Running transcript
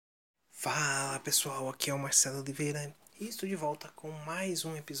Fala pessoal, aqui é o Marcelo Oliveira e estou de volta com mais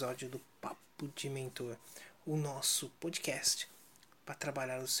um episódio do Papo de Mentor, o nosso podcast para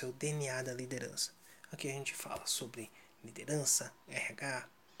trabalhar o seu DNA da liderança. Aqui a gente fala sobre liderança, RH,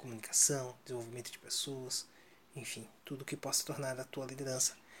 comunicação, desenvolvimento de pessoas, enfim, tudo que possa tornar a tua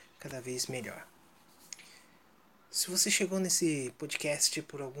liderança cada vez melhor. Se você chegou nesse podcast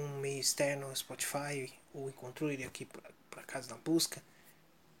por algum meio externo, Spotify, ou encontrou ele aqui por acaso na busca,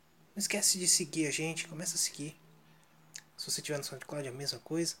 não esquece de seguir a gente, começa a seguir. Se você estiver no SoundCloud é a mesma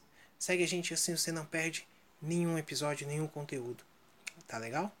coisa. Segue a gente assim você não perde nenhum episódio, nenhum conteúdo. Tá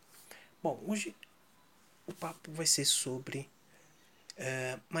legal? Bom, hoje o papo vai ser sobre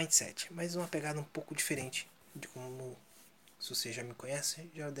mindset, mas uma pegada um pouco diferente de como, se você já me conhece,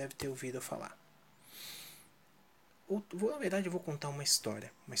 já deve ter ouvido eu falar. Na verdade eu vou contar uma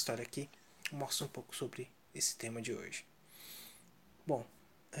história aqui que mostra um pouco sobre esse tema de hoje. Bom,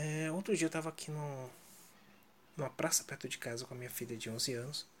 outro dia eu estava aqui numa praça perto de casa com a minha filha de 11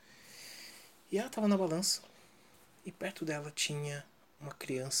 anos. E ela estava na balança. E perto dela tinha uma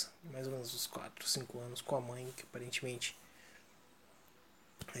criança de mais ou menos uns 4, 5 anos com a mãe, que aparentemente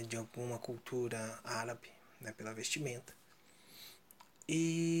é de alguma cultura árabe, né, pela vestimenta.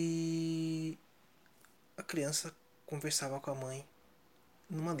 E a criança conversava com a mãe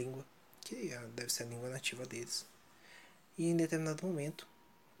numa língua que deve ser a língua nativa deles. E em determinado momento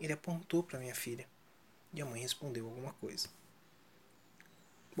ele apontou para minha filha e a mãe respondeu alguma coisa.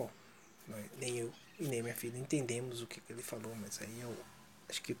 Bom, nem eu e nem minha filha entendemos o que ele falou, mas aí eu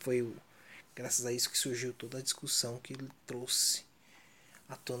acho que foi graças a isso que surgiu toda a discussão que ele trouxe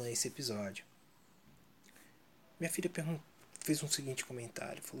à tona esse episódio. Minha filha fez um seguinte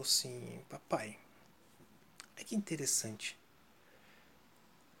comentário, falou assim: papai, é que interessante,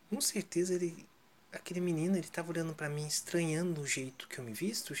 com certeza aquele menino ele estava olhando para mim estranhando o jeito que eu me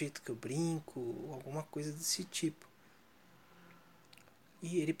visto, o jeito que eu brinco, alguma coisa desse tipo.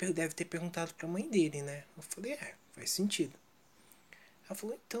 E ele deve ter perguntado para a mãe dele, né? Eu falei, faz sentido. Ela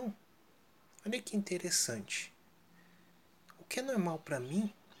falou, então, olha que interessante. O que é normal para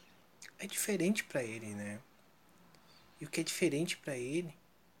mim é diferente para ele, né? E o que é diferente para ele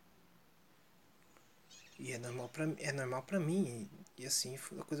e é normal para mim e assim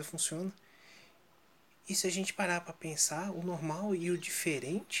a coisa funciona. E se a gente parar para pensar, o normal e o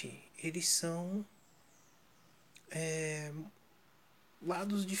diferente, eles são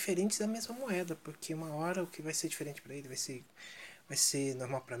lados diferentes da mesma moeda, porque uma hora o que vai ser diferente para ele vai ser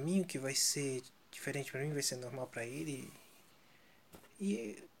normal para mim, o que vai ser diferente para mim vai ser normal para ele.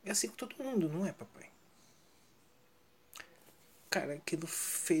 E é assim com todo mundo, não é, papai? Cara, aquilo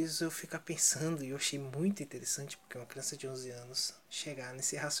fez eu ficar pensando e eu achei muito interessante, porque uma criança de 11 anos chegar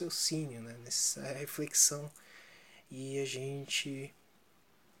nesse raciocínio, né, nessa reflexão, e a gente,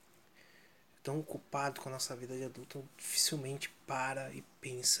 tão ocupado com a nossa vida de adulto, dificilmente para e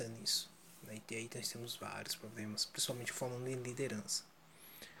pensa nisso. Né? E aí nós temos vários problemas, principalmente falando em liderança.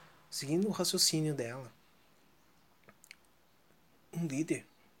 Seguindo o raciocínio dela, um líder,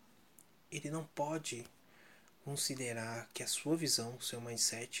 ele não pode considerar que a sua visão, o seu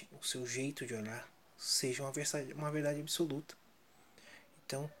mindset, o seu jeito de olhar seja uma verdade absoluta.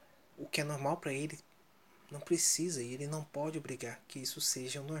 Então, o que é normal para ele não precisa e ele não pode obrigar que isso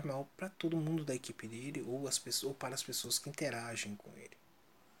seja normal para todo mundo da equipe dele ou para as pessoas que interagem com ele.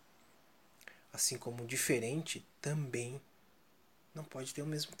 Assim como o diferente também não pode ter o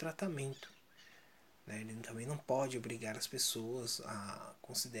mesmo tratamento. Né? Ele também não pode obrigar as pessoas a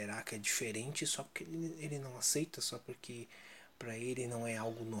considerar que é diferente só porque ele não aceita, só porque para ele não é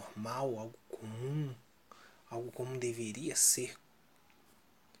algo normal, algo como deveria ser.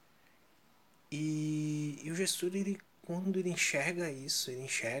 E o gestor, quando ele enxerga isso, ele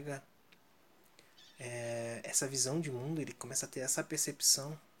enxerga essa visão de mundo, ele começa a ter essa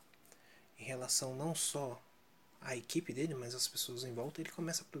percepção em relação não só à equipe dele, mas às pessoas em volta, ele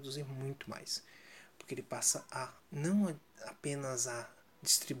começa a produzir muito mais. Porque ele passa a não apenas a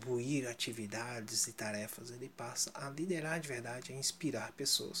distribuir atividades e tarefas, ele passa a liderar de verdade, a inspirar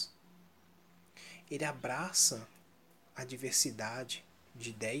pessoas. Ele abraça a diversidade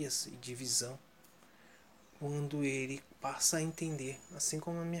de ideias e de visão quando ele passa a entender, assim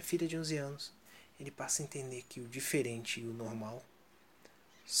como a minha filha de 11 anos, ele passa a entender que o diferente e o normal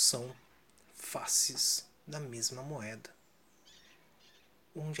são faces da mesma moeda,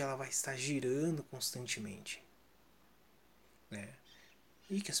 onde ela vai estar girando constantemente, né?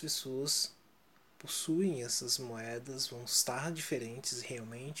 E que as pessoas possuem essas moedas, vão estar diferentes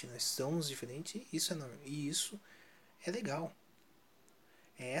realmente, nós somos diferentes e isso é legal.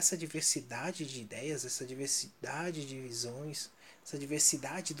 É essa diversidade de ideias, essa diversidade de visões, essa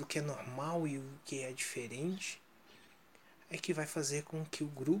diversidade do que é normal e o que é diferente, é que vai fazer com que o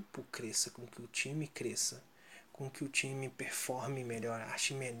grupo cresça, com que o time cresça, com que o time performe melhor,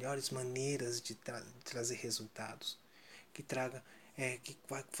 ache melhores maneiras de trazer resultados, que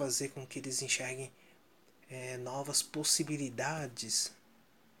vai fazer com que eles enxerguem novas possibilidades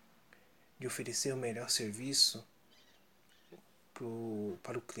de oferecer o melhor serviço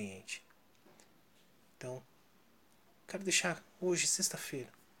para o cliente. Então, quero deixar hoje, sexta-feira,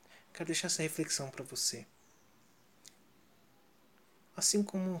 quero deixar essa reflexão para você. Assim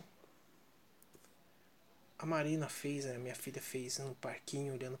como a Marina fez, a minha filha fez no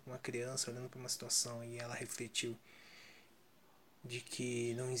parquinho, olhando para uma criança, olhando para uma situação, e ela refletiu de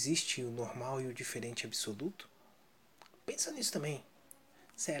que não existe o normal e o diferente absoluto. Pensa nisso também.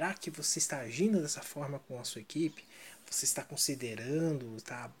 Será que você está agindo dessa forma com a sua equipe? Você está considerando,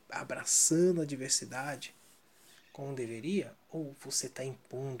 está abraçando a diversidade como deveria? Ou você está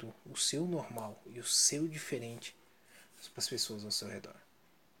impondo o seu normal e o seu diferente para as pessoas ao seu redor?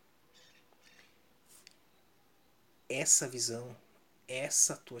 Essa visão,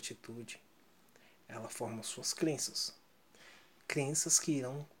 essa tua atitude, ela forma suas crenças. Crenças que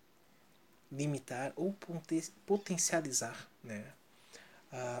irão limitar ou potencializar, né,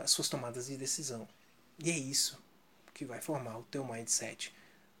 as suas tomadas de decisão. E é isso que vai formar o teu mindset.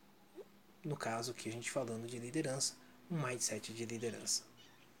 No caso que a gente falando de liderança, um mindset de liderança.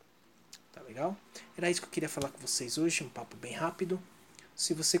 Tá legal? Era isso que eu queria falar com vocês hoje, um papo bem rápido.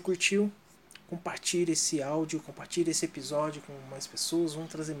 Se você curtiu, compartilhe esse áudio, compartilhe esse episódio com mais pessoas.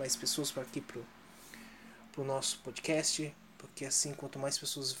 Vamos trazer mais pessoas para aqui pro nosso podcast, porque assim, quanto mais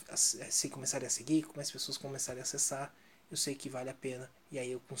pessoas se começarem a seguir, mais pessoas começarem a acessar, eu sei que vale a pena, e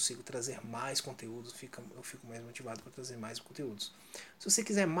aí eu consigo trazer mais conteúdos, eu fico mais motivado para trazer mais conteúdos. Se você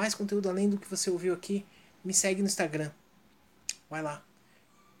quiser mais conteúdo além do que você ouviu aqui, me segue no Instagram, vai lá,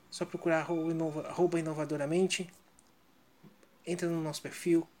 só procurar @InovadoraMente, entra no nosso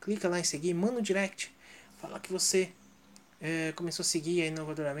perfil, clica lá em seguir, manda um direct, fala que você começou a seguir a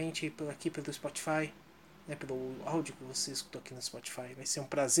InovadoraMente aqui pelo Spotify, né, pelo áudio que você escutou aqui no Spotify. Vai ser um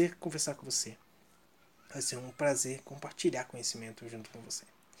prazer conversar com você. Vai ser um prazer compartilhar conhecimento junto com você.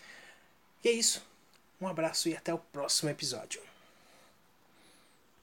 E é isso. Um abraço e até o próximo episódio.